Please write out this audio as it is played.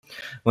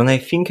When I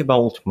think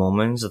about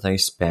moments that I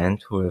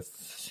spent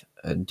with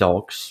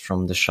dogs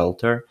from the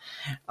shelter,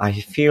 I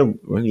feel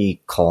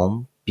really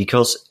calm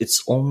because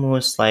it's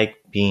almost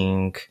like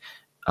being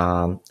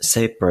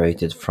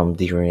separated from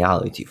the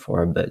reality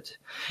for a bit.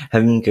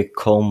 Having a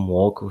calm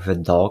walk with a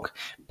dog,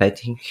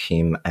 petting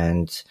him,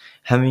 and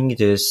having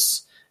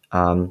this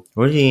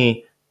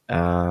really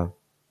uh,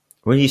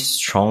 really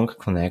strong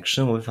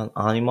connection with an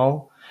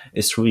animal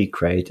is really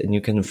great, and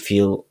you can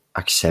feel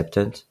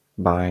accepted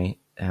by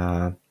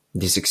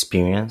this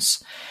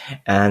experience.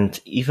 And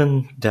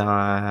even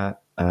the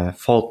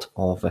thought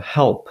of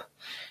help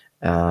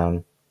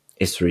um,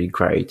 is really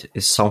great.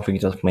 It's something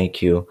that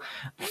make you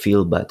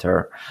feel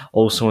better.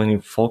 Also, when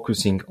you're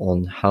focusing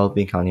on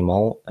helping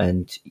animal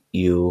and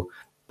you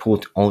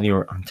put all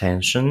your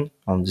attention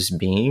on this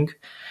being,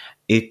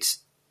 it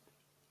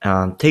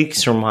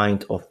takes your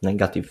mind off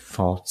negative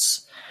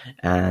thoughts,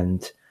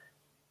 and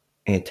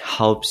it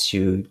helps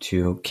you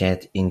to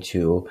get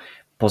into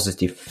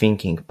positive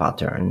thinking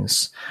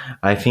patterns.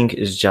 I think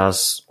it's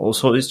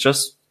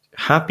just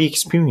happy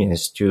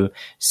experience to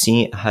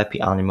see a happy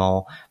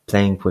animal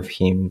playing with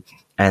him.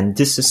 And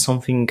this is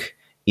something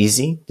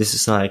easy. This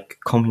is like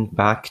coming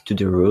back to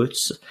the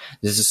roots.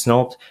 This is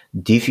not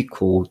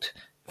difficult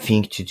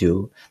thing to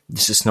do.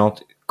 This is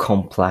not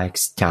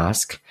complex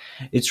task.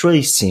 It's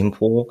really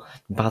simple,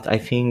 but I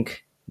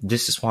think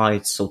this is why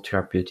it's so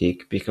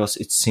therapeutic, because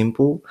it's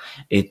simple.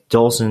 It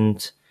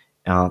doesn't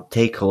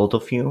take a lot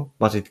of you,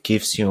 but it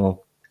gives you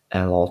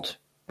a lot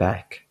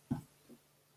back.